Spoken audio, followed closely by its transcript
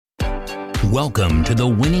Welcome to the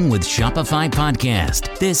Winning with Shopify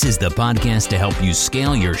podcast. This is the podcast to help you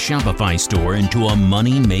scale your Shopify store into a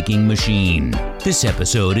money-making machine. This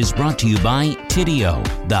episode is brought to you by Tidio,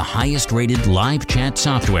 the highest-rated live chat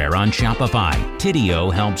software on Shopify.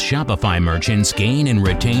 Tidio helps Shopify merchants gain and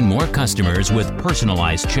retain more customers with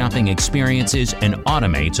personalized shopping experiences and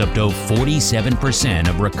automates up to 47%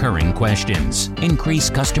 of recurring questions. Increase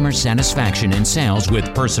customer satisfaction and sales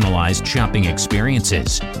with personalized shopping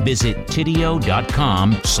experiences. Visit Tidio.com/WWS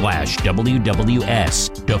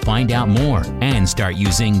to find out more and start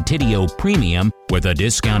using Tidio Premium with a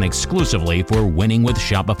discount exclusively for Winning with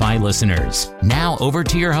Shopify listeners. Now over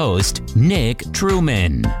to your host, Nick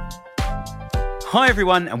Truman. Hi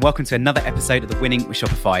everyone, and welcome to another episode of the Winning with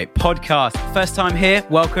Shopify podcast. First time here,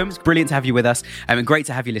 welcome. It's brilliant to have you with us, and great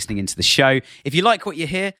to have you listening into the show. If you like what you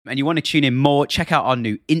hear and you want to tune in more, check out our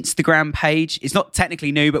new Instagram page. It's not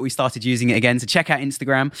technically new, but we started using it again, so check out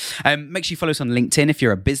Instagram. Make sure you follow us on LinkedIn if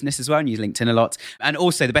you're a business as well and use LinkedIn a lot. And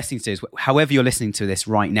also, the best thing to do is, however you're listening to this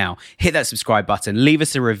right now, hit that subscribe button, leave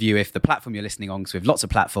us a review if the platform you're listening on, because we have lots of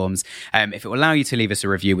platforms. If it will allow you to leave us a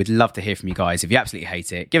review, we'd love to hear from you guys. If you absolutely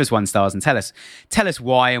hate it, give us 1 star and tell us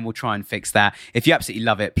why, and we'll try and fix that. If you absolutely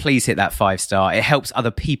love it, please hit that 5-star. It helps other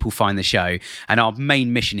people find the show. And our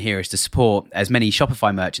main mission here is to support as many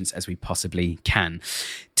Shopify merchants as we possibly can.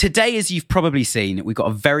 Today, as you've probably seen, we've got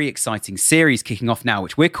a very exciting series kicking off now,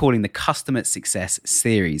 which we're calling the Customer Success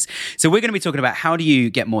Series. So we're going to be talking about how do you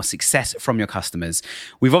get more success from your customers.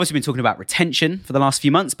 We've obviously been talking about retention for the last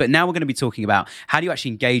few months, but now we're going to be talking about how do you actually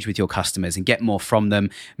engage with your customers and get more from them,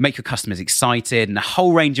 make your customers excited, and a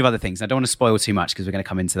whole range of other things. I don't want to spoil too much because we're going to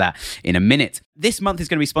come into that in a minute. This month is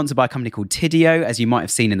going to be sponsored by a company called Tidio, as you might have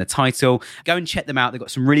seen in the title. Go and check them out. They've got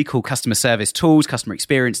some really cool customer service tools, customer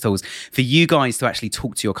experience tools for you guys to actually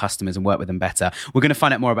talk to your customers and work with them better. We're going to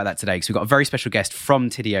find out more about that today because we've got a very special guest from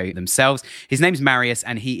Tidio themselves. His name's Marius,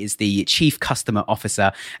 and he is the Chief Customer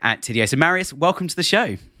Officer at Tidio. So Marius, welcome to the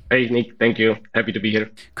show. Hey, Nick. Thank you. Happy to be here.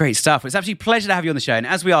 Great stuff. It's absolutely a pleasure to have you on the show. And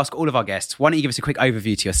as we ask all of our guests, why don't you give us a quick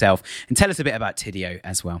overview to yourself and tell us a bit about Tidio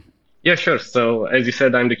as well? Yeah, sure. So as you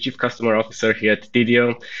said, I'm the Chief Customer Officer here at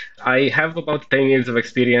Tidio. I have about 10 years of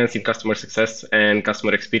experience in customer success and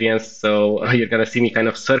customer experience. So you're going to see me kind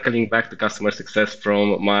of circling back to customer success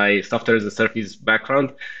from my software as a service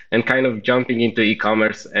background and kind of jumping into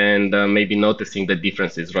e-commerce and maybe noticing the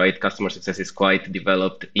differences, right? Customer success is quite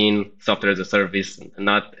developed in software as a service,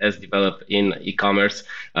 not as developed in e-commerce.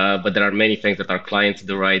 But there are many things that our clients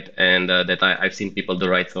do right and that I've seen people do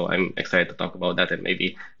right. So I'm excited to talk about that and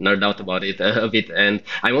maybe nerd out about it a bit. And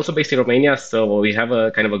I'm also based in Romania, so we have a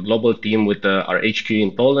kind of a global team with our HQ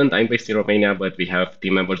in Poland. I'm based in Romania, but we have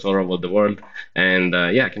team members all over the world. And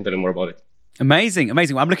I can tell you more about it. Amazing.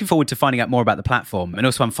 Well, I'm looking forward to finding out more about the platform and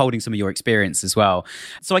also unfolding some of your experience as well.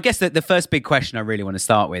 So I guess that the first big question I really want to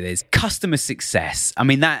start with is customer success. I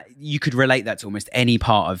mean, that you could relate that to almost any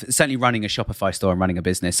part of certainly running a Shopify store and running a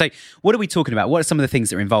business. So what are we talking about? What are some of the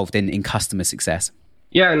things that are involved in customer success?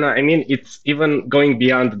 Yeah, no, I mean, it's even going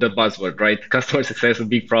beyond the buzzword, right? Customer success is a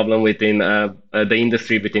big problem within the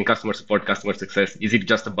industry, between customer support, customer success. Is it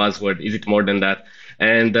just a buzzword? Is it more than that?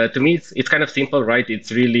 And to me, it's kind of simple, right?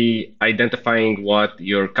 It's really identifying what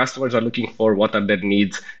your customers are looking for, what are their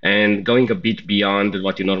needs, and going a bit beyond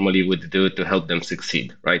what you normally would do to help them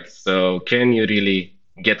succeed, right? So can you really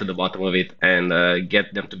get to the bottom of it and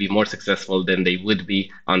get them to be more successful than they would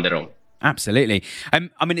be on their own? Absolutely.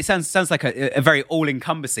 I mean, it sounds like a very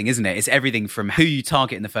all-encompassing, isn't it? It's everything from who you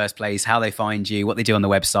target in the first place, how they find you, what they do on the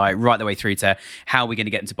website, right the way through to how we're going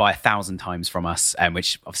to get them to buy 1,000 times from us,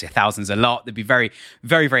 which obviously 1,000 is a lot. They'd be very,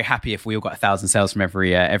 very, very happy if we all got 1,000 sales from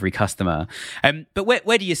every customer. But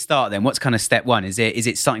where do you start then? What's kind of step one? Is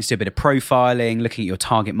it starting to do a bit of profiling, looking at your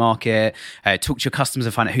target market, talk to your customers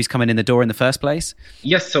and find out who's coming in the door in the first place?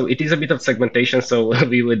 Yes, so it is a bit of segmentation. So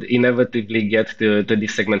we would inevitably get to the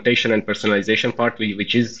segmentation and personalization part,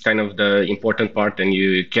 which is kind of the important part, and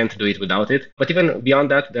you can't do it without it. But even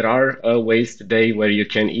beyond that, there are ways today where you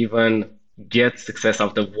can even get success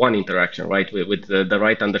out of one interaction, right? With the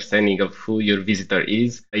right understanding of who your visitor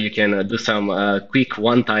is. You can do some quick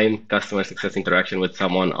one-time customer success interaction with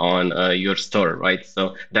someone on your store, right?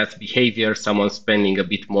 So that's behavior, someone spending a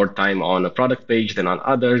bit more time on a product page than on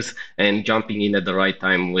others and jumping in at the right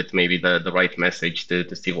time with maybe the right message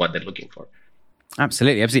to see what they're looking for.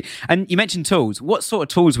 Absolutely. And you mentioned tools. What sort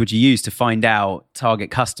of tools would you use to find out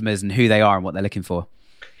target customers and who they are and what they're looking for?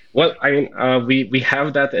 Well, I mean, we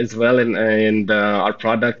have that as well, and our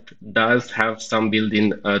product does have some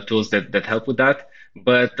built-in tools that help with that.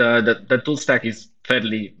 But the tool stack is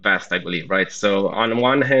fairly vast, I believe, right? So on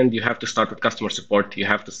one hand, you have to start with customer support. You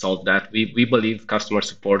have to solve that. We believe customer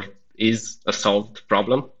support is a solved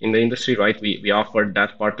problem in the industry, right? We offer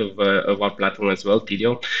that part of our platform as well,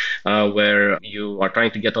 Tidio, where you are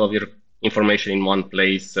trying to get all of your information in one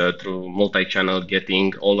place through multi-channel,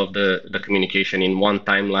 getting all of the communication in one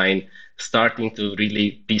timeline, starting to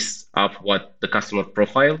really piece up what the customer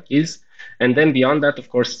profile is. And then beyond that, of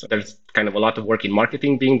course, there's kind of a lot of work in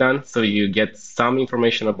marketing being done. So you get some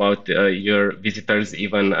information about your visitors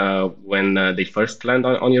even when they first land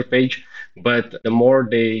on your page. But the more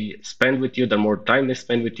they spend with you, the more time they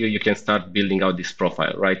spend with you, you can start building out this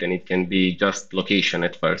profile, right? And it can be just location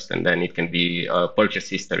at first, and then it can be purchase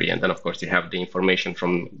history. And then, of course, you have the information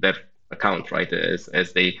from their account, right,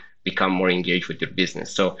 as they become more engaged with your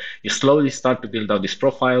business. So you slowly start to build out this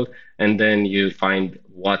profile, and then you find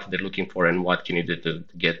what they're looking for and what can you do to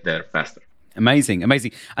get there faster. Amazing. And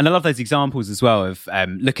I love those examples as well of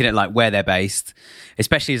looking at like where they're based,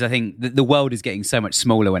 especially as I think the world is getting so much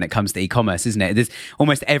smaller when it comes to e-commerce, isn't it? There's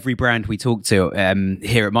almost every brand we talk to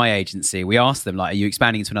here at my agency, we ask them like, are you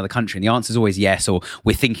expanding into another country? And the answer is always yes, or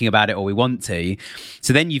we're thinking about it, or we want to.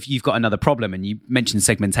 So then you've got another problem, and you mentioned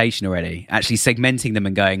segmentation already, actually segmenting them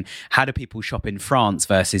and going, how do people shop in France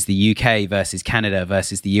versus the UK versus Canada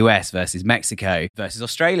versus the US versus Mexico versus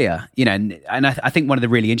Australia? You know, and I think one of the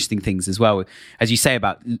really interesting things as well, as you say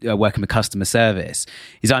about working with customer service,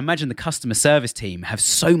 is I imagine the customer service team have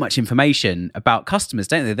so much information about customers,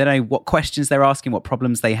 don't they? They know what questions they're asking, what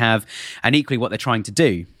problems they have, and equally what they're trying to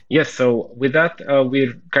do. Yes. So with that,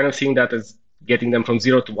 we're kind of seeing that as getting them from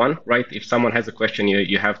 0 to 1, right? If someone has a question,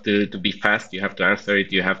 you have to be fast, you have to answer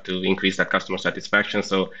it, you have to increase that customer satisfaction.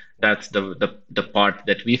 So that's the part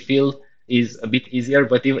that we feel is a bit easier,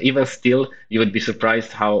 but even still, you would be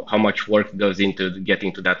surprised how much work goes into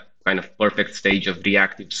getting to that kind of perfect stage of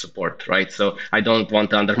reactive support, right? So I don't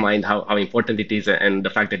want to undermine how important it is and the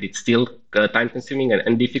fact that it's still time consuming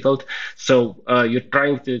and difficult. So you're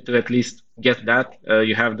trying to at least get that.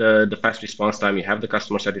 You have the fast response time, you have the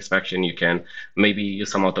customer satisfaction, you can maybe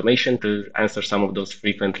use some automation to answer some of those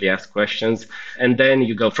frequently asked questions. And then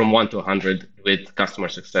you go from 1 to 100 with customer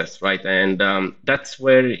success, right? And that's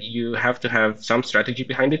where you have to have some strategy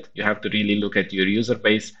behind it. You have to really look at your user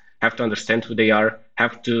base, have to understand who they are,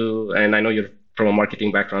 and I know you're from a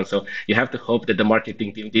marketing background, so you have to hope that the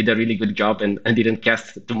marketing team did a really good job and didn't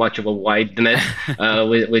cast too much of a wide net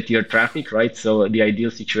with your traffic, right? So the ideal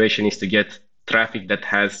situation is to get traffic that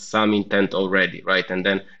has some intent already, right? And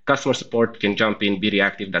then customer support can jump in, be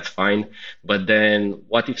reactive, that's fine. But then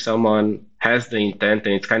what if someone has the intent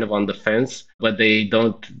and it's kind of on the fence, but they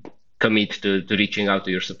don't commit to reaching out to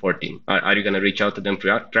your support team? Are you going to reach out to them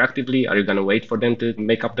proactively? Are you going to wait for them to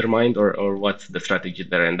make up their mind, or what's the strategy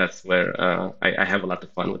there? And that's where I have a lot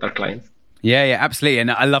of fun with our clients. Yeah, absolutely. And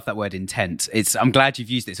I love that word intent. I'm glad you've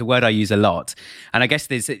used it. It's a word I use a lot. And I guess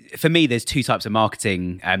for me, there's two types of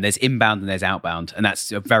marketing. There's inbound and there's outbound. And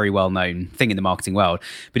that's a very well-known thing in the marketing world.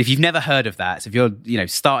 But if you've never heard of that, so if you're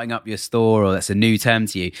starting up your store, or that's a new term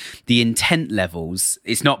to you, the intent level itself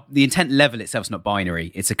is not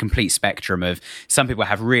binary. It's a complete spectrum of some people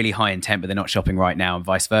have really high intent, but they're not shopping right now, and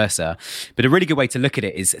vice versa. But a really good way to look at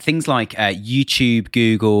it is things like YouTube,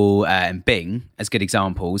 Google, and Bing as good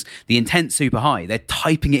examples. The intent super high. They're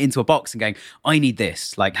typing it into a box and going, I need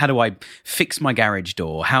this. Like, how do I fix my garage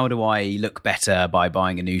door? How do I look better by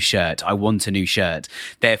buying a new shirt? I want a new shirt.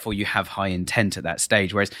 Therefore, you have high intent at that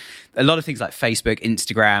stage. Whereas a lot of things like Facebook,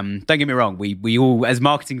 Instagram, don't get me wrong, we all, as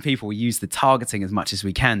marketing people, we use the targeting as much as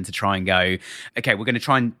we can to try and go, okay, we're going to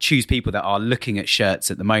try and choose people that are looking at shirts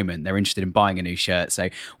at the moment. They're interested in buying a new shirt. So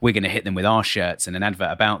we're going to hit them with our shirts and an advert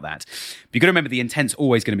about that. But you've got to remember the intent's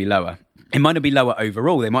always going to be lower. It might not be lower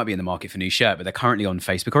overall. They might be in the market for a new shirt, but they're currently on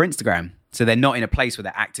Facebook or Instagram. So they're not in a place where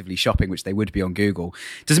they're actively shopping, which they would be on Google.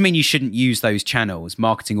 Doesn't mean you shouldn't use those channels.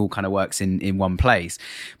 Marketing all kind of works in one place.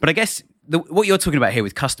 But I guess what you're talking about here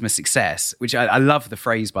with customer success, which I love the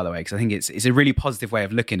phrase, by the way, because I think it's a really positive way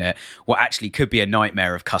of looking at what actually could be a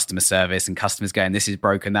nightmare of customer service and customers going, this is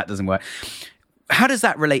broken, that doesn't work. How does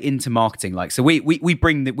that relate into marketing? Like, so we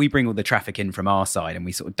bring all the traffic in from our side, and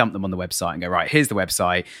we sort of dump them on the website and go, right, here's the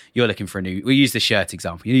website. You're looking for we use the shirt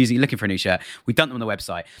example. You're looking for a new shirt. We dump them on the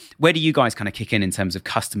website. Where do you guys kind of kick in terms of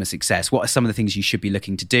customer success? What are some of the things you should be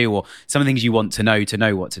looking to do, or some of the things you want to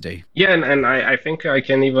know what to do? Yeah, and I think I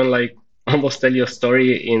can even almost tell you a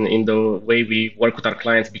story in the way we work with our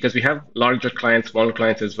clients, because we have larger clients, smaller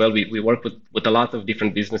clients as well. We work with a lot of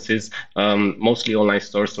different businesses, mostly online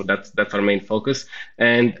stores. So that's our main focus.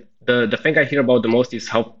 And the thing I hear about the most is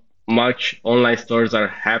how much online stores are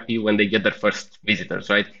happy when they get their first visitors,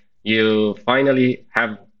 right? You finally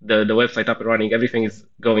have the website up and running, everything is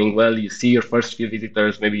going well. You see your first few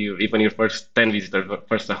visitors, maybe even your first 10 visitors,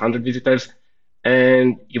 first 100 visitors.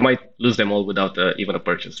 and you might lose them all without even a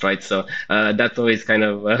purchase, right? So that's always kind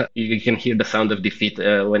of you can hear the sound of defeat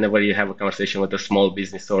whenever you have a conversation with a small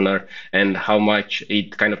business owner, and how much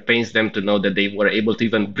it kind of pains them to know that they were able to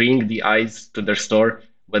even bring the eyes to their store,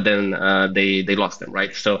 but then they lost them,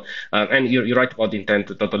 right? So and you're right about the intent,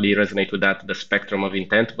 to totally resonate with that, the spectrum of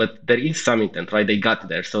intent, but there is some intent, right? They got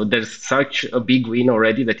there. So there's such a big win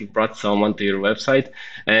already that you brought someone to your website,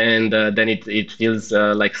 and then it feels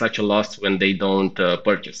like such a loss when they don't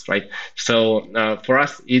purchase, right? So for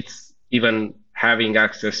us, it's even having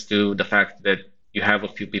access to the fact that you have a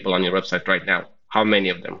few people on your website right now. How many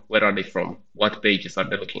of them? Where are they from? What pages are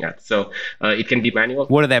they looking at? So it can be manual.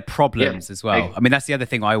 What are their problems as well? I mean, that's the other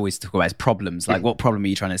thing I always talk about is problems. Like, what problem are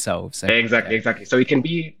you trying to solve? So, exactly. So it can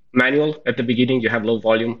be manual at the beginning. You have low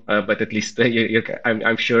volume, but at least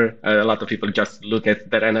I'm sure a lot of people just look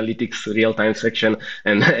at their analytics real-time section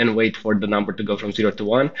and wait for the number to go from 0 to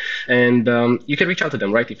 1. And you can reach out to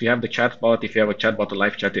them, right? If you have the chatbot, if you have a chatbot or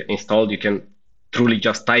live chat installed, you can truly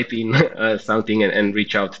just type in something and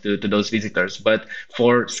reach out to those visitors. But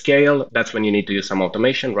for scale, that's when you need to use some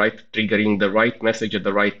automation, right? Triggering the right message at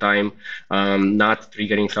the right time, not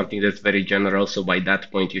triggering something that's very general. So by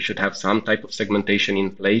that point, you should have some type of segmentation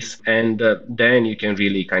in place. And then you can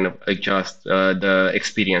really kind of adjust the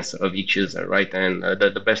experience of each user, right? And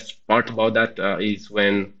the best part about that is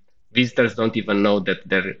when visitors don't even know that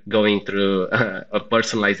they're going through a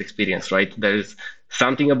personalized experience, right? There's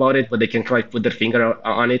something about it, but they can try to put their finger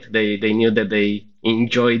on it. They knew that they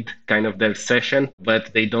enjoyed kind of their session,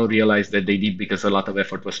 but they don't realize that they did because a lot of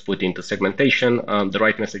effort was put into segmentation, the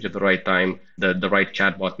right message at the right time, the right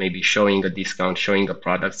chatbot, maybe showing a discount, showing a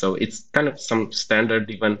product. So it's kind of some standard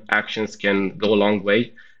even actions can go a long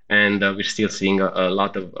way. And we're still seeing a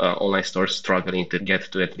lot of online stores struggling to get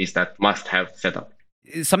to at least that must-have setup.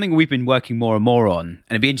 It's something we've been working more and more on, and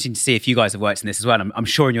it'd be interesting to see if you guys have worked on this as well. I'm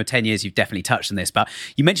sure in your 10 years you've definitely touched on this, but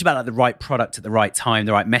you mentioned about like the right product at the right time,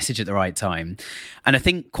 the right message at the right time. And I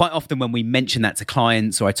think quite often when we mention that to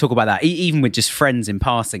clients, or I talk about that even with just friends in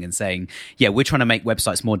passing and saying, yeah, we're trying to make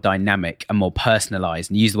websites more dynamic and more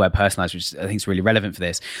personalized, and use the word personalized, which I think is really relevant for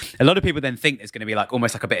this. A lot of people then think there's going to be like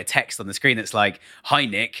almost like a bit of text on the screen that's like, hi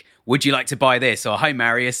Nick, would you like to buy this? Or hi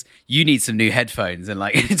Marius, you need some new headphones. And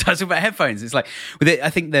like, it talks about headphones. It's like, with it,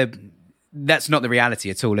 I think that's not the reality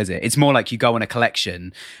at all, is it? It's more like you go on a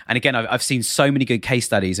collection. And again, I've seen so many good case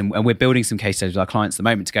studies, and we're building some case studies with our clients at the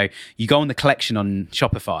moment to go, you go on the collection on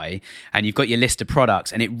Shopify and you've got your list of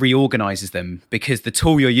products, and it reorganizes them because the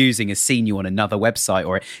tool you're using has seen you on another website,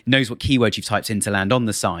 or it knows what keywords you've typed in to land on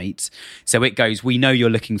the site. So it goes, we know you're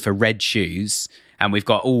looking for red shoes, and we've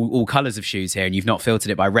got all colors of shoes here, and you've not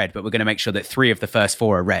filtered it by red, but we're going to make sure that 3 of the first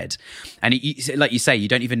 4 are red. And like you say, you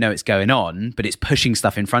don't even know it's going on, but it's pushing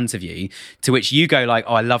stuff in front of you, to which you go like,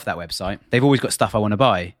 oh, I love that website. They've always got stuff I want to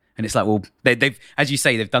buy. And it's like, well, they've, as you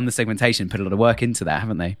say, they've done the segmentation, put a lot of work into that,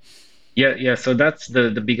 haven't they? Yeah. So that's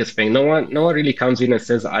the biggest thing. No one really comes in and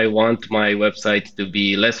says, I want my website to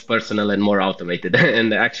be less personal and more automated.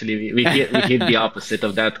 And actually, we hit the opposite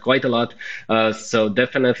of that quite a lot. So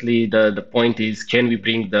definitely the point is, can we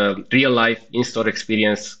bring the real life in-store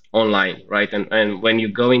experience online, right? And when you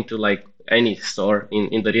go into like any store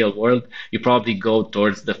in the real world, you probably go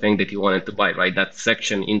towards the thing that you wanted to buy, right? That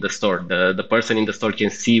section in the store. The person in the store can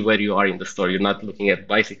see where you are in the store. You're not looking at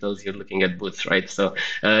bicycles, you're looking at boots, right? So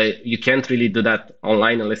you can't really do that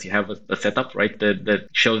online unless you have a setup, right? That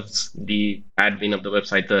shows the admin of the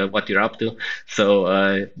website what you're up to.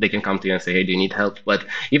 So they can come to you and say, hey, do you need help? But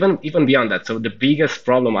even beyond that, so the biggest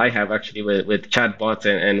problem I have actually with chatbots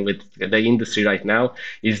and with the industry right now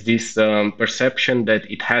is this perception that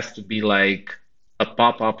it has to be like a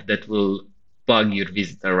pop-up that will bug your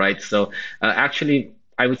visitor, right? So actually,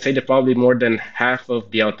 I would say that probably more than half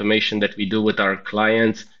of the automation that we do with our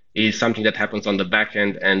clients is something that happens on the back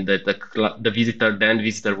end, and that the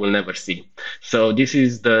visitor will never see. So this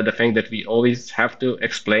is the thing that we always have to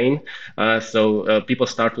explain. So people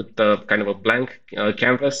start with kind of a blank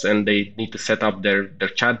canvas, and they need to set up their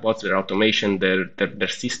chatbots, their automation, their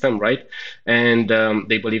system, right? And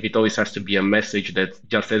they believe it always has to be a message that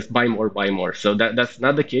just says buy more, buy more. So that's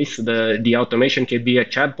not the case. The automation can be a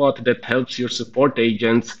chatbot that helps your support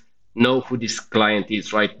agents know who this client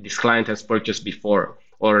is, right? This client has purchased before,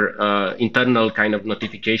 or internal kind of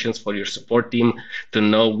notifications for your support team to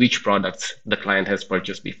know which products the client has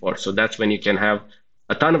purchased before. So that's when you can have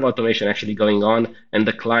a ton of automation actually going on, and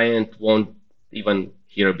the client won't even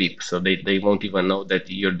hear a beep. So they won't even know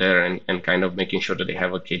that you're there, and kind of making sure that they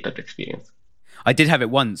have a catered experience. I did have it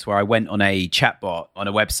once where I went on a chatbot on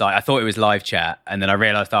a website. I thought it was live chat, and then I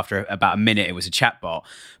realized after about a minute it was a chatbot.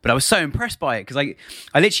 But I was so impressed by it because I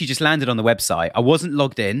literally just landed on the website. I wasn't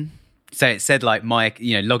logged in. So it said like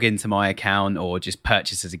log into my account or just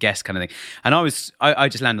purchase as a guest kind of thing. And I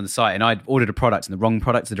just landed on the site and I'd ordered a product and the wrong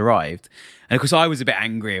product had arrived. And of course I was a bit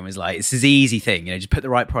angry and was like, it's this easy thing, just put the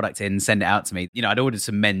right product in, send it out to me. I'd ordered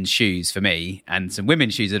some men's shoes for me and some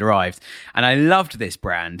women's shoes had arrived. And I loved this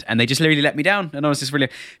brand and they just literally let me down. And I was just really,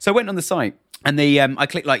 so I went on the site. And I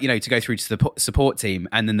clicked to go through to the support team,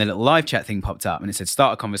 and then the little live chat thing popped up and it said,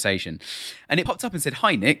 start a conversation. And it popped up and said,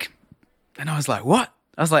 hi, Nick. And I was like, what?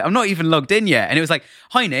 I was like, I'm not even logged in yet. And it was like,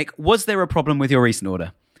 hi, Nick, was there a problem with your recent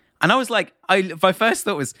order? And I was like, my first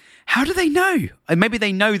thought was, how do they know? And maybe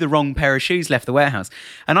they know the wrong pair of shoes left the warehouse.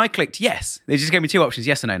 And I clicked yes. They just gave me two options,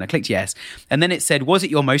 yes or no. And I clicked yes. And then it said, was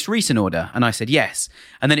it your most recent order? And I said yes.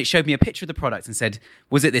 And then it showed me a picture of the product and said,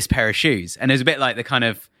 was it this pair of shoes? And it was a bit like the kind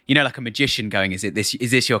of, like a magician going, is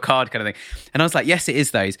this your card kind of thing? And I was like, yes, it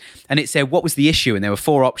is those. And it said, what was the issue? And there were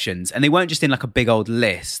 4 options. And they weren't just in like a big old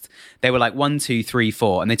list. They were like 1, 2, 3,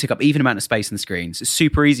 4. And they took up even amount of space on the screen. So it's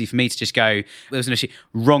super easy for me to just go, there was an issue,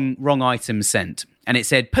 wrong items sent. And it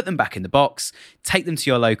said, put them back in the box, take them to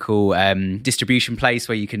your local distribution place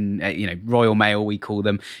where you can, Royal Mail, we call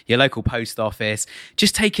them, your local post office.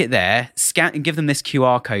 Just take it there, scan and give them this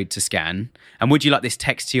QR code to scan. And would you like this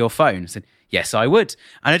text to your phone? I said, yes, I would.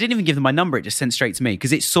 And I didn't even give them my number. It just sent straight to me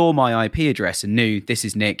because it saw my IP address and knew this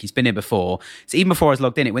is Nick. He's been here before. So even before I was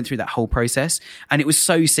logged in, it went through that whole process. And it was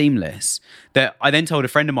so seamless that I then told a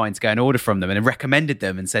friend of mine to go and order from them and recommended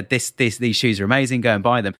them and said, these shoes are amazing. Go and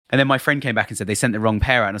buy them. And then my friend came back and said they sent the wrong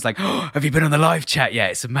pair out. And I was like, oh, have you been on the live chat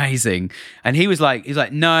yet? It's amazing. And he was like,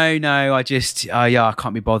 no, I just, I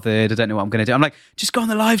can't be bothered. I don't know what I'm going to do. I'm like, just go on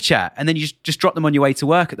the live chat. And then you just drop them on your way to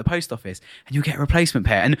work at the post office and you'll get a replacement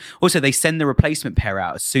pair. And also they send the replacement pair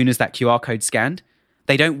out as soon as that QR code scanned.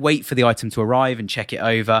 They don't wait for the item to arrive and check it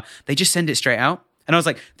over. They just send it straight out. And I was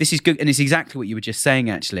like, this is good. And it's exactly what you were just saying,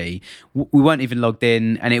 actually. We weren't even logged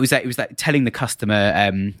in. And it was like telling the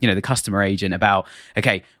customer, the customer agent about,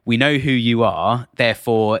 okay, we know who you are.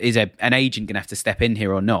 Therefore, is an agent going to have to step in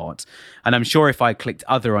here or not? And I'm sure if I clicked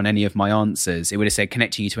other on any of my answers, it would have said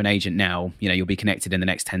connecting you to an agent now. You'll be connected in the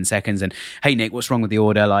next 10 seconds. And hey, Nick, what's wrong with the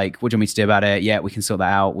order? Like, what do you want me to do about it? Yeah, we can sort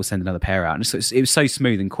that out. We'll send another pair out. And so it was so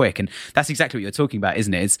smooth and quick. And that's exactly what you're talking about,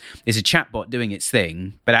 isn't it? It's a chatbot doing its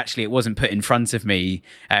thing, but actually it wasn't put in front of me,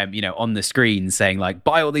 on the screen saying like,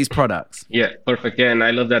 buy all these products. Yeah, perfect. Yeah, and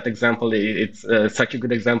I love that example. It's such a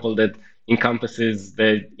good example that encompasses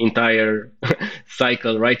the entire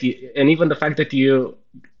cycle, right? And even the fact that you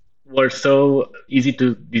were so easy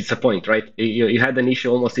to disappoint, right? You had an issue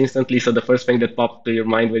almost instantly. So the first thing that popped to your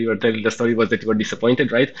mind when you were telling the story was that you were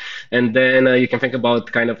disappointed, right? And then you can think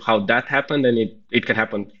about kind of how that happened, and it can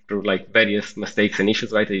happen through like various mistakes and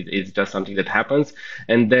issues, right? It's just something that happens.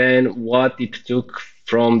 And then what it took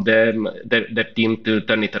from them, their team to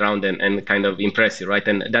turn it around and kind of impress you, right?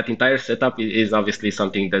 And that entire setup is obviously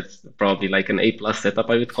something that's probably like an A+ setup,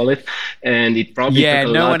 I would call it. And it probably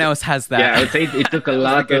took no one else has that. Yeah, I would say it took a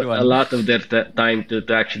lot of their time to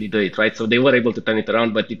actually do it, right? So they were able to turn it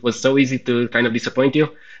around, but it was so easy to kind of disappoint you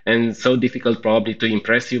and so difficult probably to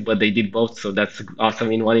impress you, but they did both. So that's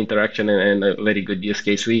awesome in one interaction and a very good use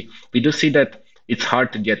case. We do see that it's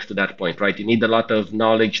hard to get to that point, right? You need a lot of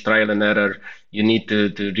knowledge, trial and error. You need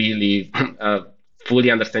to really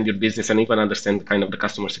fully understand your business and even understand kind of the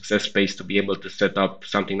customer success space to be able to set up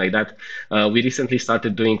something like that. We recently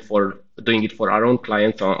started doing it for our own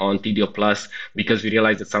clients on TDO Plus because we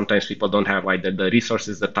realized that sometimes people don't have either the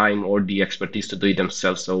resources, the time, or the expertise to do it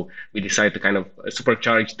themselves. So we decided to kind of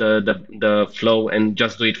supercharge the flow and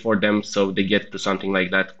just do it for them so they get to something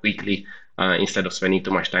like that quickly instead of spending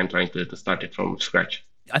too much time trying to start it from scratch.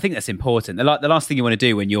 I think that's important. The last thing you want to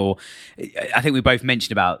do when I think we both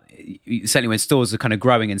mentioned about, certainly when stores are kind of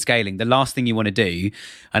growing and scaling, the last thing you want to do,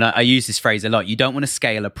 and I use this phrase a lot, you don't want to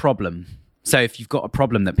scale a problem. So if you've got a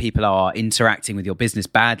problem that people are interacting with your business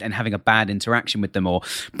bad and having a bad interaction with them, or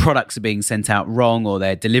products are being sent out wrong, or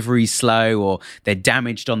their delivery's slow, or they're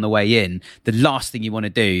damaged on the way in, the last thing you want to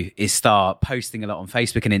do is start posting a lot on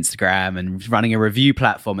Facebook and Instagram and running a review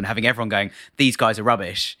platform and having everyone going, these guys are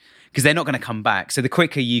rubbish, because they're not going to come back. So the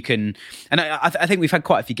quicker you can, and I think we've had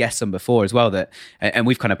quite a few guests on before as well that, and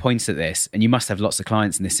we've kind of pointed at this, and you must have lots of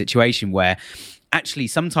clients in this situation where actually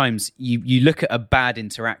sometimes you look at a bad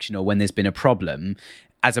interaction or when there's been a problem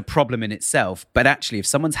as a problem in itself. But actually, if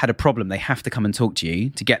someone's had a problem, they have to come and talk to you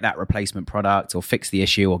to get that replacement product or fix the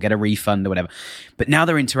issue or get a refund or whatever. But now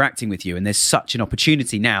they're interacting with you, and there's such an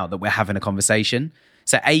opportunity now that we're having a conversation.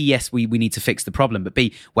 So A, yes, we need to fix the problem, but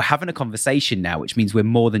B, we're having a conversation now, which means we're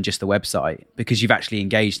more than just the website because you've actually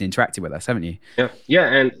engaged and interacted with us, haven't you? Yeah.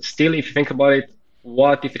 And still, if you think about it,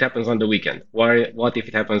 what if it happens on the weekend? What if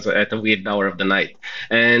it happens at a weird hour of the night?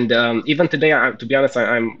 And even today, to be honest,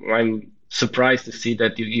 I'm surprised to see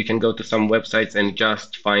that you can go to some websites and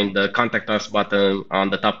just find the contact us button on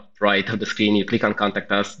the top right of the screen. You click on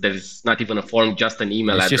contact us. There's not even a form, just an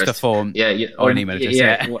email address. It's just a form, or an email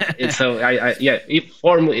address. So if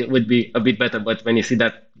form it would be a bit better, but when you see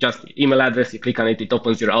that just email address, you click on it, it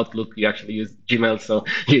opens your Outlook. You actually use Gmail, so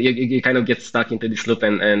you kind of get stuck into this loop,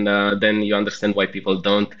 and then you understand why people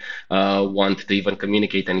don't want to even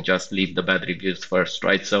communicate and just leave the bad reviews first,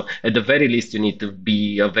 right? So at the very least, you need to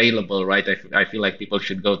be available, right? I feel like people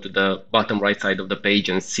should go to the bottom right side of the page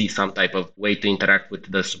and see some type of way to interact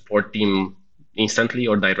with the support team instantly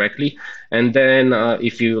or directly. And then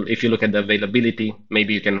if you look at the availability,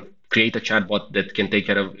 maybe you can create a chatbot that can take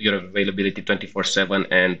care of your availability 24/7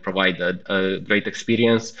 and provide a great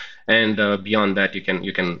experience. And beyond that, you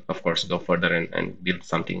can of course go further and build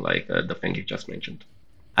something like the thing you just mentioned.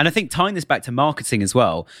 And I think tying this back to marketing as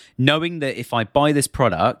well, knowing that if I buy this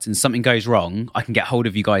product and something goes wrong, I can get hold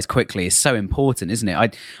of you guys quickly is so important, isn't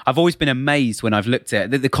it? I've always been amazed when I've looked at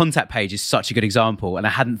the contact page is such a good example, and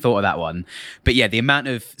I hadn't thought of that one. But yeah, the amount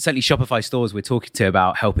of certainly Shopify stores we're talking to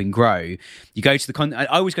about helping grow, you go to I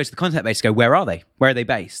always go to the contact page to go, where are they? Where are they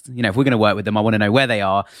based? You know, if we're going to work with them, I want to know where they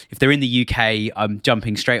are. If they're in the UK, I'm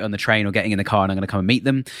jumping straight on the train or getting in the car and I'm going to come and meet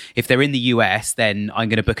them. If they're in the US, then I'm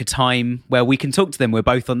going to book a time where we can talk to them. We're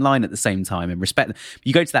both online at the same time and respect them.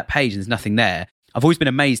 You go to that page and there's nothing there. I've always been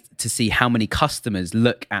amazed to see how many customers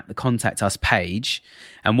look at the Contact Us page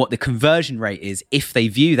and what the conversion rate is if they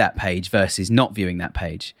view that page versus not viewing that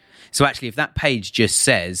page. So actually, if that page just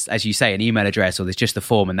says, as you say, an email address or there's just a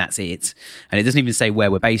form and that's it, and it doesn't even say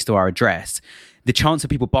where we're based or our address, the chance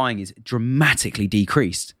of people buying is dramatically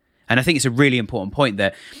decreased. And I think it's a really important point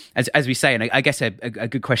that, as we say, and I guess a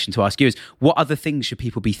good question to ask you is, what other things should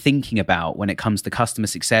people be thinking about when it comes to customer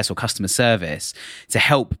success or customer service to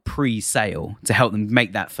help pre-sale, to help them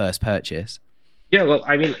make that first purchase? Yeah, well,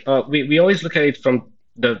 I mean, we always look at it from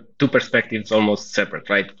the two perspectives almost separate,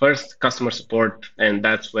 right? First, customer support, and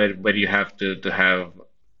that's where you have to have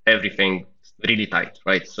everything really tight,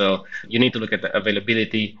 right? So you need to look at the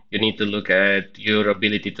availability. You need to look at your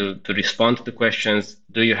ability to respond to questions.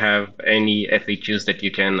 Do you have any FAQs that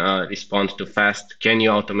you can respond to fast? Can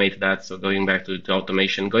you automate that? So going back to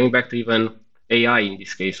automation, going back to even AI in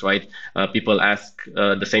this case, right? People ask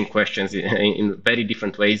the same questions in very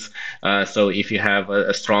different ways. So if you have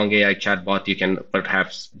a strong AI chatbot, you can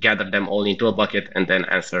perhaps gather them all into a bucket and then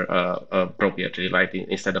answer appropriately, right?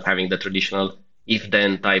 Instead of having the traditional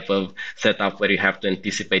if-then type of setup where you have to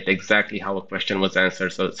anticipate exactly how a question was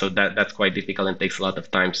answered. So that's quite difficult and takes a lot of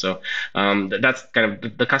time. So that's kind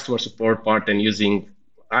of the customer support part, and using,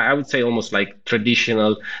 I would say, almost like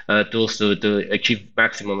traditional tools to achieve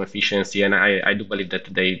maximum efficiency. And I do believe that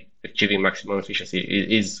today achieving maximum efficiency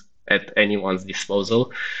is at anyone's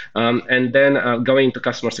disposal. And then going to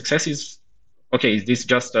customer success is, okay, is this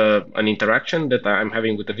just an interaction that I'm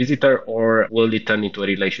having with a visitor, or will it turn into a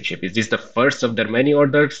relationship? Is this the first of their many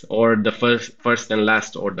orders, or the first and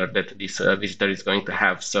last order that this visitor is going to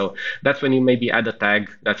have? So that's when you maybe add a tag.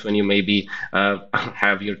 That's when you maybe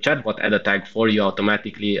have your chatbot add a tag for you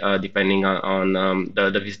automatically, depending on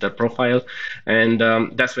the visitor profile. And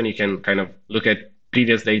that's when you can kind of look at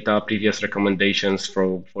previous data, previous recommendations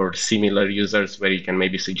for similar users, where you can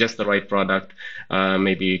maybe suggest the right product.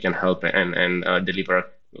 Maybe you can help and deliver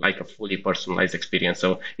like a fully personalized experience.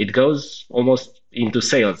 So it goes almost into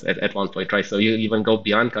sales at one point, right? So you even go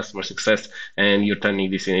beyond customer success and you're turning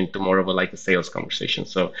this into more of a sales conversation.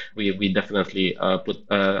 So we definitely put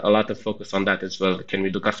a lot of focus on that as well. Can we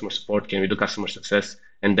do customer support? Can we do customer success?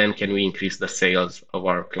 And then can we increase the sales of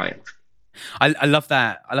our clients? I love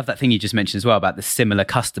that. I love that thing you just mentioned as well about the similar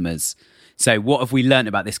customers. So what have we learned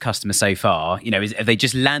about this customer so far? You know, have they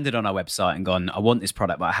just landed on our website and gone, I want this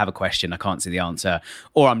product, but I have a question, I can't see the answer,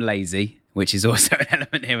 or I'm lazy which is also an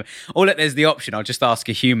element here. Or look, there's the option, I'll just ask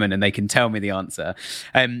a human and they can tell me the answer.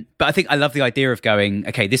 But I think I love the idea of going,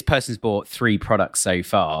 okay, this person's bought 3 products so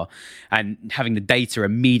far, and having the data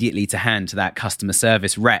immediately to hand to that customer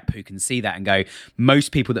service rep who can see that and go,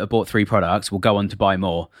 most people that have bought 3 products will go on to buy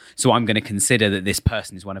more. So I'm going to consider that this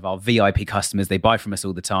person is one of our VIP customers. They buy from us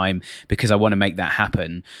all the time because I want to make that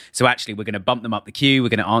happen. So actually, we're going to bump them up the queue. We're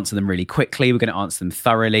going to answer them really quickly. We're going to answer them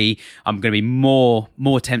thoroughly. I'm going to be more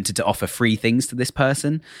tempted to offer free things to this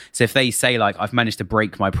person. So if they say, like, I've managed to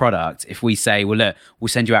break my product, if we say, well, look, we'll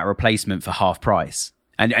send you out a replacement for half price,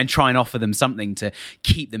 and try and offer them something to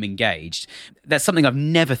keep them engaged. That's something I've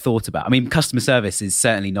never thought about. I mean, customer service is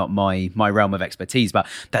certainly not my realm of expertise, but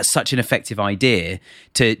that's such an effective idea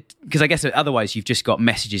because I guess otherwise you've just got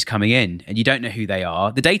messages coming in and you don't know who they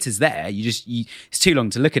are. The data's there. It's too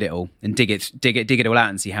long to look at it all and dig it all out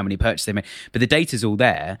and see how many purchases they made. But the data's all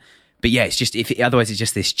there. But yeah, it's just otherwise it's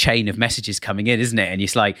just this chain of messages coming in, isn't it? And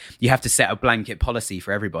it's like you have to set a blanket policy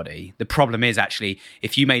for everybody. The problem is actually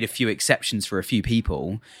if you made a few exceptions for a few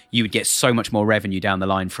people, you would get so much more revenue down the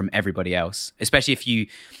line from everybody else. Especially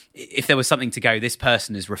if there was something to go, this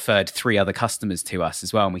person has referred 3 other customers to us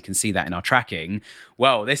as well, and we can see that in our tracking.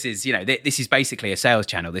 Well, this is basically a sales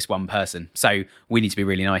channel, this one person. So we need to be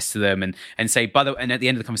really nice to them and say, and at the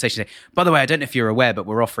end of the conversation, say, by the way, I don't know if you're aware, but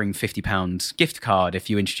we're offering £50 gift card if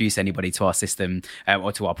you introduce anybody to our system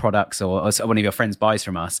or to our products, or one of your friends buys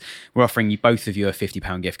from us. We're offering both of you a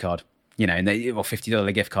 £50 gift card. Or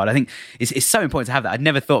 $50 gift card. I think it's so important to have that. I'd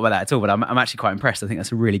never thought about that at all, but I'm actually quite impressed. I think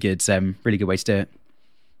that's a really good way to do it.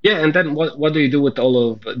 Yeah, and then what do you do with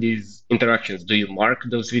all of these interactions? Do you mark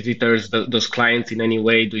those visitors, those clients in any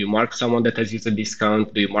way? Do you mark someone that has used a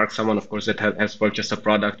discount? Do you mark someone, of course, that has purchased a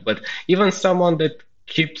product? But even someone that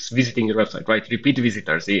keeps visiting your website, right? Repeat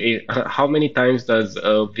visitors. How many times does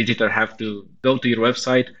a visitor have to go to your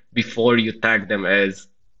website before you tag them as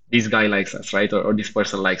this guy likes us, right? Or this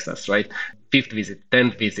person likes us, right? 5th visit,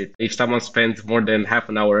 10th visit. If someone spends more than half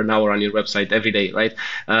an hour on your website every day, right?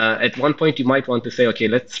 At one point, you might want to say, okay,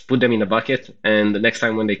 let's put them in a bucket. And the next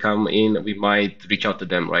time when they come in, we might reach out to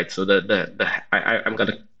them, right? So I'm going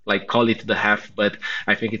to call it the half, but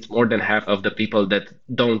I think it's more than half of the people that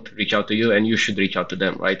don't reach out to you, and you should reach out to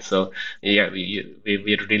them, right? So yeah, we're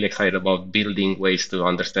really excited about building ways to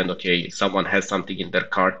understand, okay, someone has something in their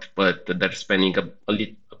cart, but they're spending a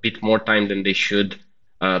bit more time than they should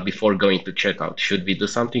before going to checkout. Should we do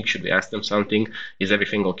something? Should we ask them something? Is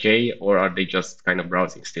everything okay? Or are they just kind of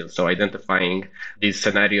browsing still? So identifying these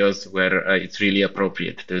scenarios where it's really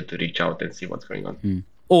appropriate to reach out and see what's going on. Mm.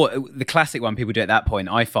 Or the classic one people do at that point,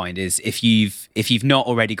 I find, is if you've not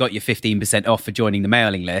already got your 15% off for joining the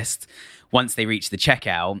mailing list, once they reach the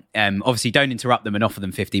checkout, obviously don't interrupt them and offer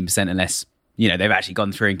them 15% unless they've actually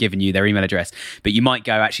gone through and given you their email address. But you might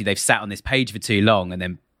go, actually, they've sat on this page for too long, and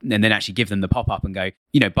then actually give them the pop-up and go,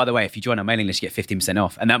 by the way, if you join our mailing list, you get 15%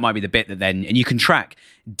 off. And that might be the bit that then, and you can track,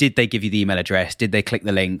 did they give you the email address? Did they click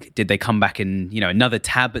the link? Did they come back in, another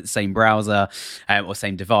tab at the same browser or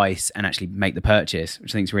same device and actually make the purchase,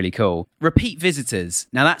 which I think is really cool. Repeat visitors.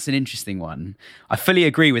 Now that's an interesting one. I fully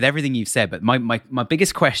agree with everything you've said, but my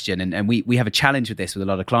biggest question, and we have a challenge with this with a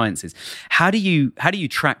lot of clients, is how do you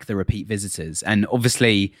track the repeat visitors? And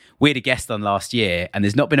obviously we had a guest on last year, and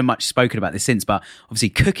there's not been much spoken about this since, but obviously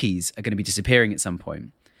cookies are going to be disappearing at some point.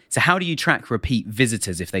 So how do you track repeat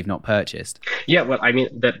visitors if they've not purchased? Yeah, well, I mean,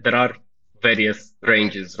 there are various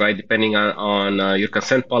ranges, right? Depending on your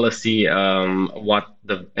consent policy, what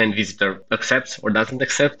the end visitor accepts or doesn't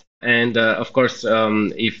accept. And of course,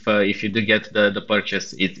 if you do get the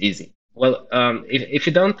purchase, it's easy. Well, if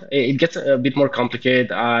you don't, it gets a bit more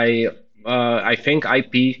complicated. I think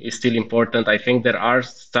IP is still important. I think there are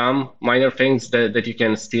some minor things that you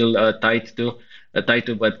can still tie to,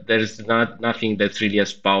 but there's nothing that's really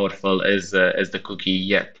as powerful as the cookie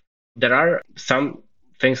yet. There are some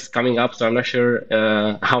things coming up, so I'm not sure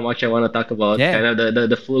how much I want to talk about kind of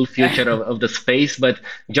the full future of the space, but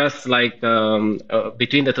just like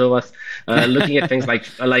between the two of us, looking at things like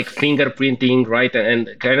fingerprinting, right,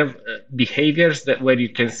 and kind of behaviors where you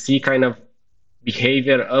can see kind of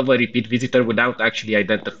behavior of a repeat visitor without actually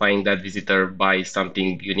identifying that visitor by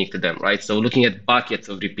something unique to them, right? So looking at buckets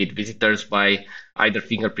of repeat visitors by either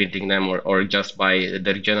fingerprinting them or just by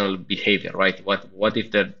their general behavior, right? What if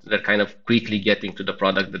they're kind of quickly getting to the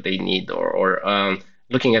product that they need, or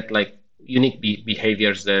looking at like unique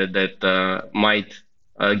behaviors that might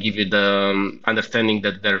give you the understanding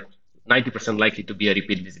that they're 90% likely to be a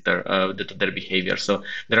repeat visitor due to their behavior. So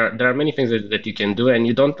there are many things that you can do, and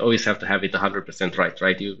you don't always have to have it 100%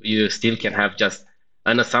 right? You still can have just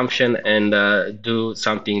an assumption and do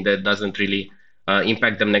something that doesn't really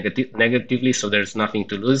impact them negatively. So there's nothing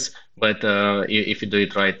to lose. But if you do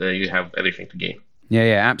it right, you have everything to gain.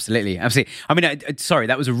 Yeah, absolutely. I mean, sorry,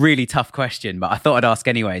 that was a really tough question, but I thought I'd ask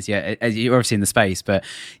anyways. Yeah, you're obviously in the space, but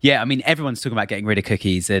yeah, I mean, everyone's talking about getting rid of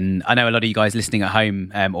cookies, and I know a lot of you guys listening at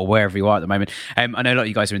home or wherever you are at the moment. I know a lot of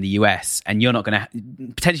you guys are in the US, and you're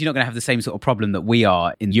potentially not going to have the same sort of problem that we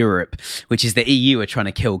are in Europe, which is the EU are trying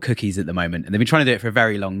to kill cookies at the moment, and they've been trying to do it for a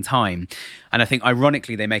very long time. And I think,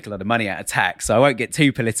 ironically, they make a lot of money out of tax. So I won't get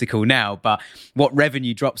too political now, but what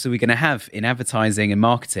revenue drops are we going to have in advertising and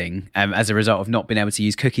marketing as a result of not being able to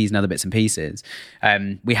use cookies and other bits and pieces?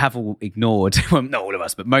 We have all ignored, well, not all of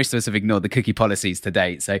us, but most of us have ignored the cookie policies to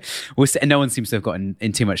date. So we'll see, and no one seems to have gotten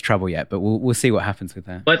in too much trouble yet, but we'll see what happens with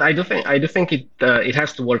that. But I do think it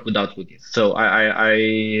has to work without cookies. So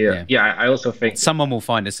I also think someone will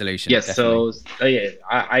find a solution. Yes. Definitely. So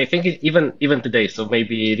I think even today, so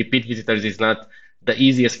maybe repeat visitors is not the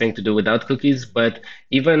easiest thing to do without cookies, but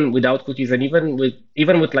even without cookies, and even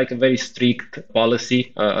with like a very strict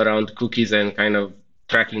policy around cookies and kind of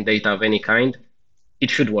tracking data of any kind, it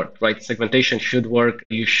should work, right? Segmentation should work.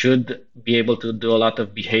 You should be able to do a lot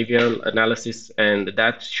of behavioral analysis, and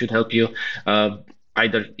that should help you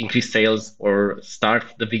either increase sales or start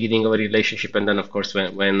the beginning of a relationship. And then, of course,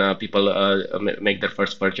 when people make their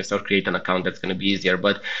first purchase or create an account, that's going to be easier.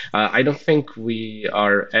 But I don't think we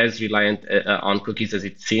are as reliant on cookies as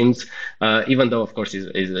it seems, even though, of course,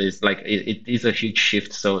 it is a huge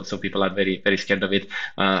shift. So people are very, very scared of it.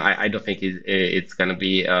 I don't think it's going to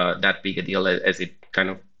be that big a deal as it kind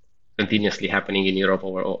of continuously happening in Europe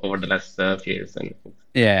over the last few years.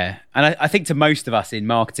 Yeah, and I think to most of us in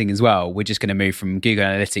marketing as well, we're just going to move from Google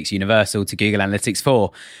Analytics Universal to Google Analytics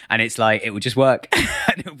 4, and it's like it will just work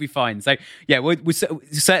and it will be fine. So yeah, we'll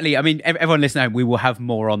certainly. I mean, everyone listening, we will have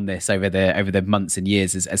more on this over the months and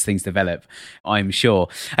years as things develop, I'm sure.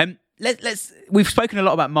 We've spoken a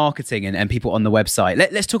lot about marketing and people on the website.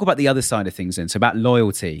 Let's talk about the other side of things then. So about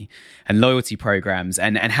loyalty and loyalty programs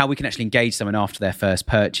and how we can actually engage someone after their first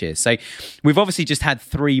purchase. So we've obviously just had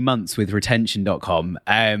 3 months with retention.com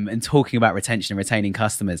and talking about retention and retaining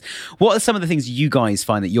customers. What are some of the things you guys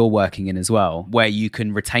find that you're working in as well, where you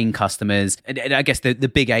can retain customers? And I guess the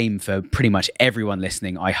big aim for pretty much everyone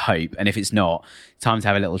listening, I hope, and if it's not, time to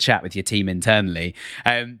have a little chat with your team internally.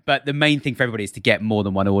 But the main thing for everybody is to get more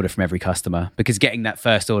than one order from every customer, because getting that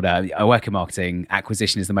first order, I work in marketing,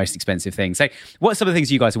 acquisition is the most expensive thing. So what are some of the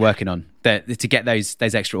things you guys are working on to get those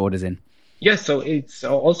extra orders in? Yes, so it's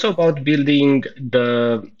also about building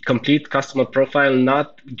the complete customer profile,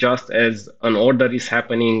 not just as an order is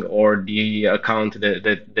happening or the account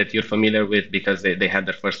that you're familiar with because they had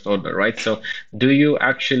their first order, right? So do you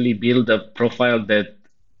actually build a profile that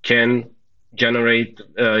can generate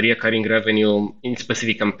reoccurring revenue in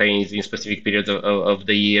specific campaigns, in specific periods of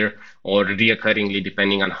the year, or reoccurringly,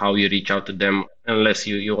 depending on how you reach out to them, unless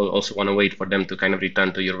you also want to wait for them to kind of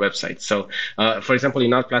return to your website. So, for example,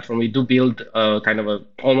 in our platform, we do build kind of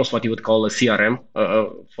almost what you would call a CRM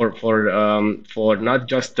for not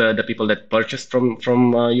just the people that purchased from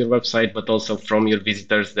your website, but also from your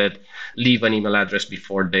visitors that leave an email address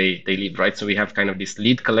before they leave, right? So we have kind of this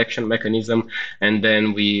lead collection mechanism, and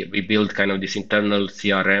then we build kind of this internal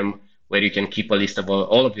CRM where you can keep a list of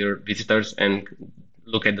all of your visitors and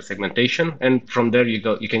look at the segmentation, and from there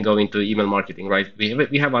you can go into email marketing, right?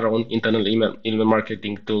 We have our own internal email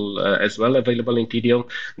marketing tool as well available in Tidio,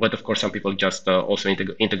 but of course some people just also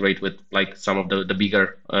integrate with like some of the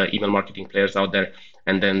bigger email marketing players out there,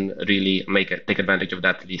 and then really take advantage of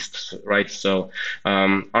that list, right? So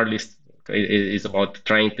our list is about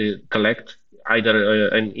trying to collect either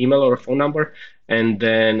an email or a phone number, and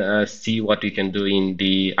then see what you can do in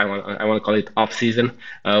the I want to call it off season,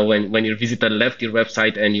 when your visitor left your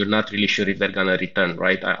website and you're not really sure if they're gonna return,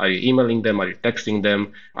 right? Are you emailing them? Are you texting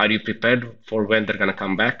them? Are you prepared for when they're gonna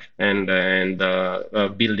come back? And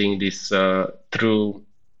building this through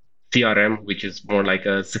CRM, which is more like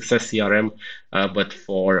a success CRM, but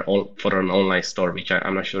for an online store, which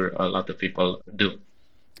I'm not sure a lot of people do.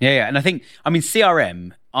 Yeah, and I think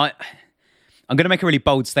CRM. I'm going to make a really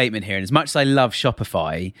bold statement here. And as much as I love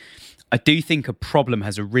Shopify, I do think a problem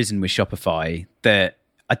has arisen with Shopify that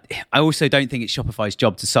I also don't think it's Shopify's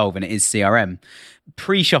job to solve, and it is CRM.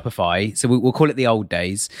 Pre-Shopify, so we'll call it the old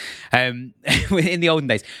days. In the olden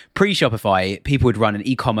days, pre-Shopify, people would run an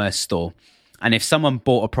e-commerce store. And if someone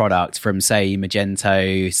bought a product from, say,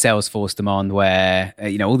 Magento, Salesforce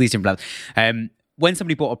Demandware, all these different platforms, when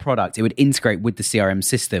somebody bought a product, it would integrate with the CRM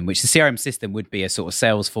system, which the CRM system would be a sort of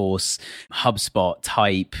Salesforce, HubSpot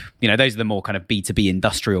type. Those are the more kind of B2B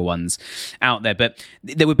industrial ones out there. But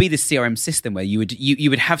there would be this CRM system where you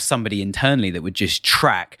would have somebody internally that would just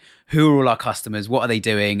track who are all our customers? What are they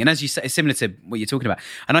doing? And as you say, it's similar to what you're talking about.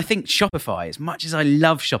 And I think Shopify, as much as I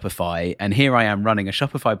love Shopify, and here I am running a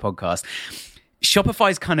Shopify podcast,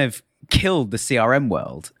 Shopify's kind of killed the CRM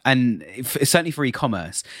world, and certainly for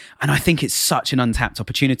e-commerce. And I think it's such an untapped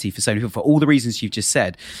opportunity for so many people for all the reasons you've just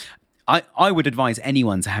said. I would advise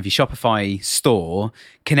anyone to have your Shopify store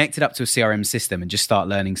connected up to a CRM system and just start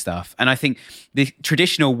learning stuff. And I think the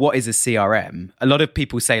traditional, what is a CRM? A lot of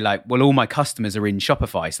people say like, well, all my customers are in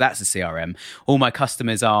Shopify, so that's a CRM. All my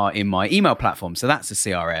customers are in my email platform, so that's a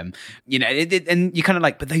CRM. You know, and you're kind of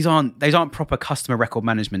like, but those aren't proper customer record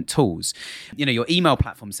management tools. You know, your email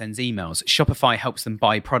platform sends emails. Shopify helps them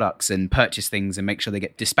buy products and purchase things and make sure they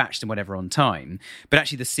get dispatched and whatever on time. But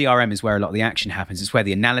actually, the CRM is where a lot of the action happens. It's where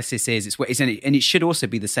the analysis is. And it should also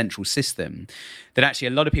be the central system that actually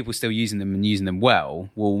a lot of people are still using them and using them well.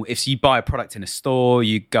 Well, if you buy a product in a store,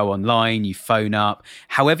 you go online, you phone up,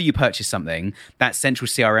 however you purchase something, that central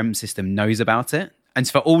CRM system knows about it. And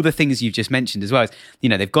for all the things you've just mentioned as well, you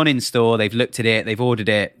know, they've gone in store, they've looked at it, they've ordered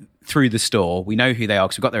it through the store. We know who they are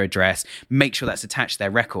because we've got their address. Make sure that's attached to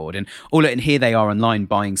their record. And here they are online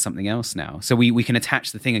buying something else now. So we can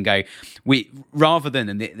attach the thing and go, rather than,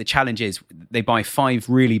 and the challenge is they buy 5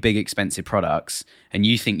 really big expensive products and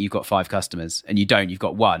you think you've got 5 customers and you don't, you've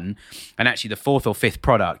got 1. And actually the 4th or 5th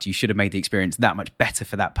product, you should have made the experience that much better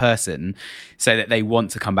for that person so that they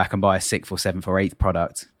want to come back and buy a 6th or 7th or 8th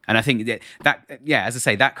product. And I think that as I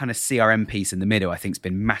say, that kind of CRM piece in the middle, I think has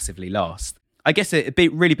been massively lost. I guess a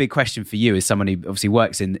really big question for you as someone who obviously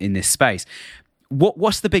works in this space.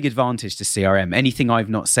 What's the big advantage to CRM? Anything I've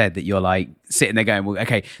not said that you're like sitting there going, well,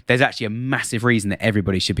 okay, there's actually a massive reason that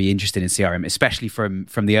everybody should be interested in CRM, especially from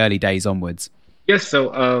the early days onwards. Yes,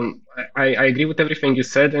 so I agree with everything you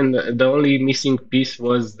said. And the only missing piece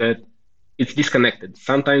was that it's disconnected.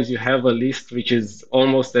 Sometimes you have a list which is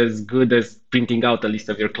almost as good as printing out a list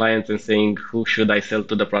of your clients and saying, who should I sell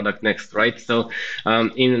to the product next, right? So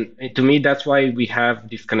to me, that's why we have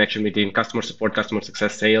this connection between customer support, customer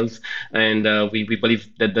success, sales. And we believe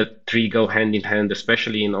that the 3 go hand in hand,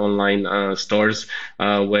 especially in online stores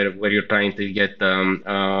where you're trying to get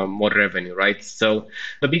more revenue, right? So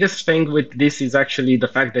the biggest thing with this is actually the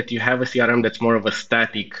fact that you have a CRM that's more of a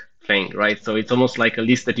static thing, right? So it's almost like a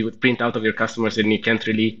list that you would print out of your customers and you can't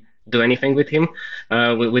really do anything with him.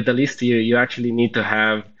 With the list, you actually need to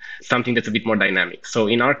have something that's a bit more dynamic. So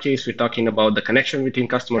in our case, we're talking about the connection between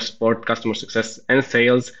customer support, customer success, and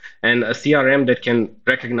sales, and a CRM that can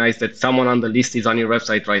recognize that someone on the list is on your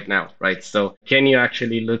website right now, right? So can you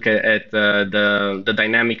actually look at the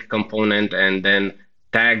dynamic component and then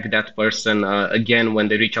tag that person again when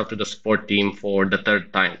they reach out to the support team for the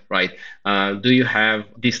 3rd time, right? Do you have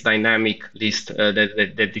this dynamic list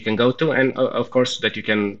that you can go to? And of course, that you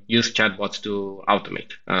can use chatbots to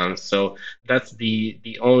automate. So that's the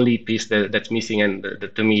only piece that's missing. And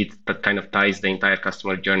to me, that kind of ties the entire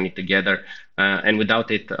customer journey together. And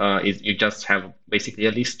without it, you just have basically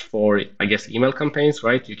a list for, I guess, email campaigns,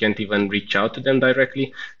 right? You can't even reach out to them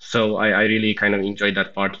directly. So I really kind of enjoyed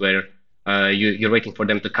that part where you're waiting for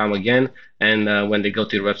them to come again, and when they go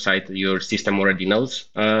to your website, your system already knows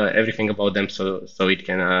everything about them, so it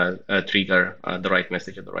can trigger the right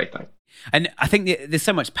message at the right time. And I think there's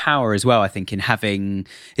so much power as well, I think, in having,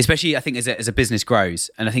 especially I think as a business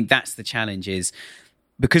grows, and I think that's the challenge is,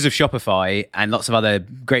 because of Shopify and lots of other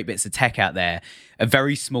great bits of tech out there, a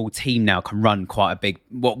very small team now can run quite a big,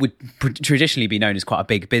 what would traditionally be known as quite a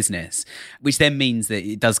big business, which then means that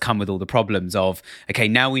it does come with all the problems of, okay,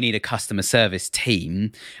 now we need a customer service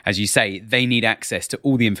team. As you say, they need access to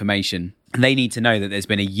all the information. They need to know that there's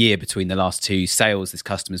been a year between the last 2 sales this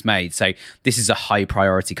customer's made. So this is a high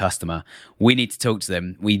priority customer. We need to talk to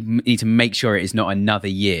them. We need to make sure it is not another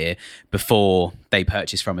year before they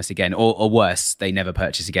purchase from us again, or worse, they never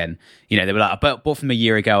purchase again. You know, they were like, I bought from a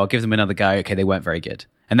year ago, I'll give them another go. Okay, they weren't very good.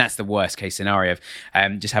 And that's the worst case scenario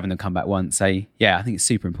of just having them come back once. So yeah, I think it's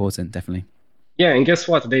super important, definitely. Yeah, and guess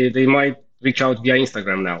what? They might reach out via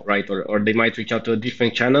Instagram now, right? Or they might reach out to a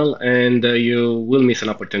different channel, and you will miss an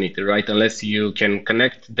opportunity, right? Unless you can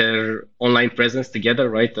connect their online presence together,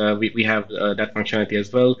 right? We have that functionality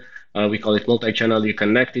as well. We call it multi-channel. You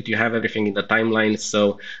connect it, you have everything in the timeline,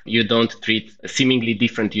 so you don't treat seemingly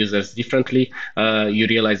different users differently. You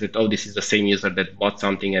realize that, oh, this is the same user that bought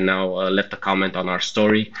something and now left a comment on our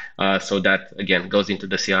story. So that, again, goes into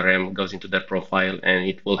the CRM, goes into their profile, and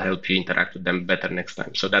it will help you interact with them better next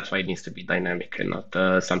time. So that's why it needs to be dynamic and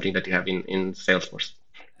not something that you have in Salesforce.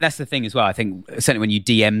 That's the thing as well. I think certainly when you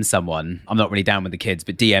DM someone, I'm not really down with the kids,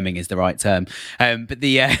 but DMing is the right term. But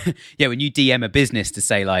when you DM a business to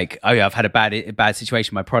say like, oh yeah, I've had a bad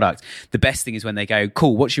situation with my product, the best thing is when they go,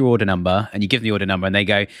 cool, what's your order number? And you give them the order number and they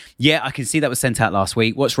go, yeah, I can see that was sent out last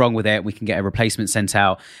week. What's wrong with it? We can get a replacement sent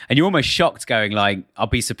out. And you're almost shocked going like, I'll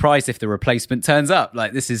be surprised if the replacement turns up.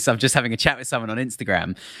 Like I'm just having a chat with someone on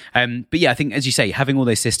Instagram. But yeah, I think as you say, having all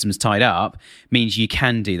those systems tied up means you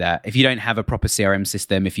can do that. If you don't have a proper CRM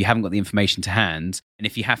system, if you haven't got the information to hand, and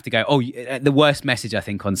if you have to go, the worst message I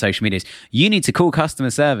think on social media is you need to call customer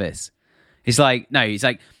service. It's like, no, it's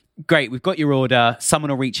like, great, we've got your order. Someone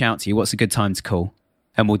will reach out to you. What's a good time to call?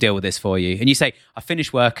 And we'll deal with this for you. And you say, I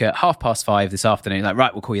finished work at 5:30 this afternoon. Like,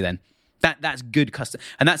 right, we'll call you then. That's good customer.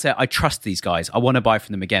 And that's it. I trust these guys. I want to buy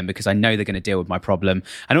from them again because I know they're going to deal with my problem.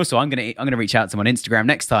 And also I'm going to reach out to them on Instagram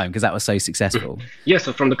next time because that was so successful. Yeah.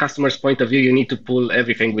 So from the customer's point of view, you need to pull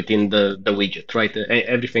everything within the widget, right?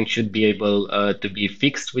 Everything should be able to be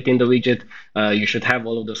fixed within the widget. You should have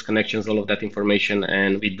all of those connections, all of that information.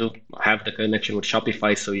 And we do have the connection with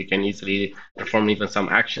Shopify, so you can easily perform even some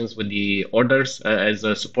actions with the orders as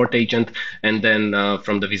a support agent. And then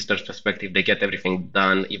from the visitor's perspective, they get everything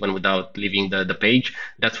done even without leaving the page.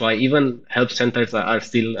 That's why even help centers are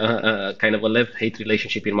still kind of a love-hate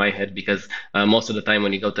relationship in my head, because most of the time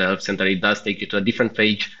when you go to a help center, it does take you to a different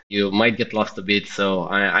page. You might get lost a bit. So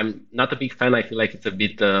I'm not a big fan. I feel like it's a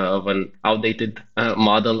bit of an outdated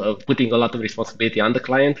model of putting a lot of responsibility on the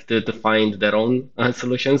client to find their own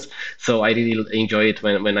solutions. So I really enjoy it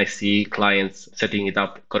when I see clients setting it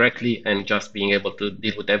up correctly and just being able to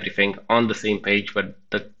deal with everything on the same page where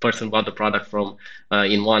the person bought the product from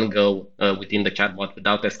in one go within the chatbot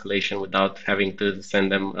without escalation, without having to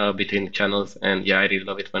send them between channels. And yeah, I really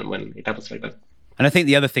love it when it happens like that. And I think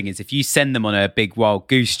the other thing is if you send them on a big wild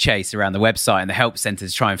goose chase around the website and the help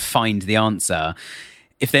centers try and find the answer,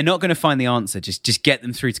 if they're not going to find the answer, just get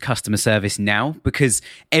them through to customer service now, because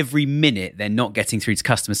every minute they're not getting through to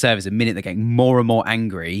customer service, a minute they're getting more and more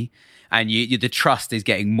angry, and the trust is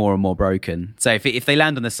getting more and more broken. So if they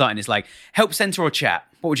land on the site and it's like, help center or chat,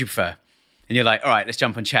 what would you prefer? And you're like, all right, let's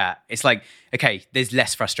jump on chat. It's like, okay, there's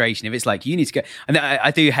less frustration. If it's like, you need to go. And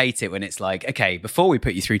I do hate it when it's like, okay, before we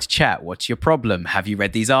put you through to chat, what's your problem? Have you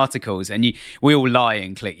read these articles? And we all lie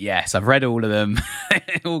and click, yes, I've read all of them.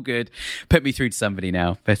 All good. Put me through to somebody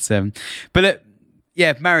now. But look,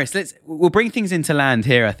 yeah, Marius, we'll bring things into land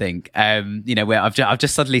here, I think. Where I've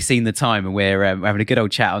just suddenly seen the time and we're having a good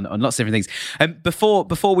old chat on lots of different things.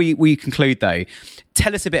 Before we conclude though,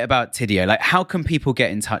 tell us a bit about Tidio. Like, how can people get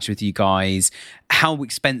in touch with you guys? How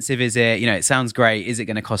expensive is it? It sounds great. Is it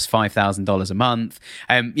going to cost $5,000 a month?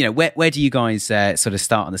 Where do you guys sort of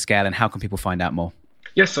start on the scale, and how can people find out more?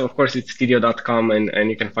 Yes, so of course it's tidio.com and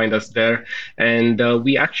you can find us there. And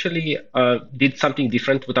we actually did something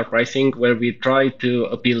different with our pricing where we try to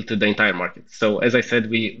appeal to the entire market. So as I said,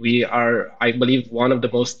 we are, I believe, one of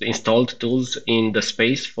the most installed tools in the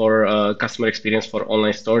space for customer experience for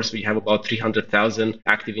online stores. We have about 300,000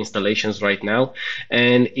 active installations right now,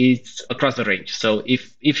 and it's across the range. So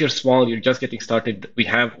if you're small, you're just getting started, we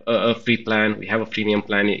have a free plan, we have a freemium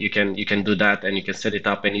plan. You can do that and you can set it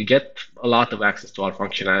up and you get a lot of access to our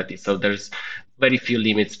functionality. So there's very few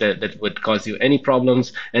limits that would cause you any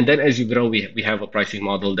problems. And then as you grow, we have a pricing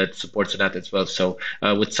model that supports that as well. So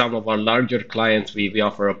with some of our larger clients, we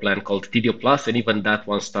offer a plan called Tidio Plus, and even that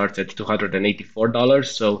one starts at $284.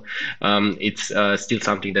 So it's still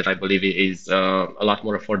something that I believe is a lot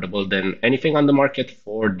more affordable than anything on the market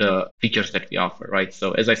for the features that we offer, right?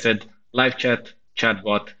 So as I said, live chat,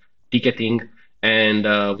 chatbot, ticketing, and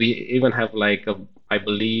we even have I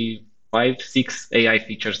believe 5-6 AI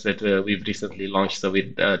features that we've recently launched. So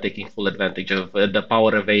we're taking full advantage of the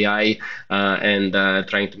power of AI and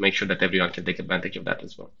trying to make sure that everyone can take advantage of that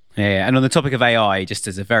as well. Yeah, and on the topic of AI, just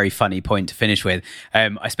as a very funny point to finish with,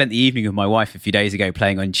 I spent the evening with my wife a few days ago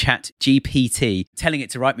playing on ChatGPT, telling it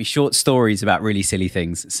to write me short stories about really silly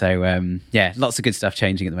things. So lots of good stuff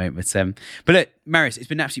changing at the moment. But look, Marius, it's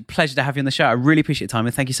been an absolute pleasure to have you on the show. I really appreciate your time,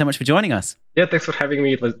 and thank you so much for joining us. Yeah, thanks for having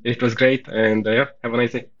me. It was great, and have a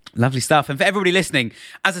nice day. Lovely stuff. And for everybody listening,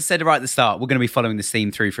 as I said right at the start, we're going to be following this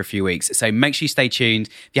theme through for a few weeks. So make sure you stay tuned.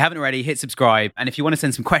 If you haven't already, hit subscribe. And if you want to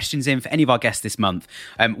send some questions in for any of our guests this month,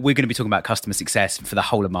 we're going to be talking about customer success for the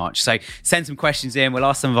whole of March. So send some questions in. We'll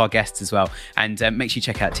ask some of our guests as well. And make sure you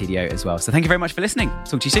check out Tidio as well. So thank you very much for listening.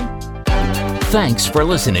 Talk to you soon. Thanks for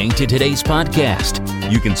listening to today's podcast.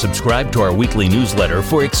 You can subscribe to our weekly newsletter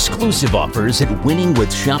for exclusive offers at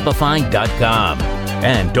winningwithshopify.com.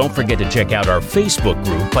 And don't forget to check out our Facebook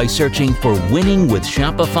group by searching for Winning with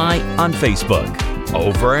Shopify on Facebook.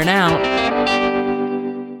 Over and out.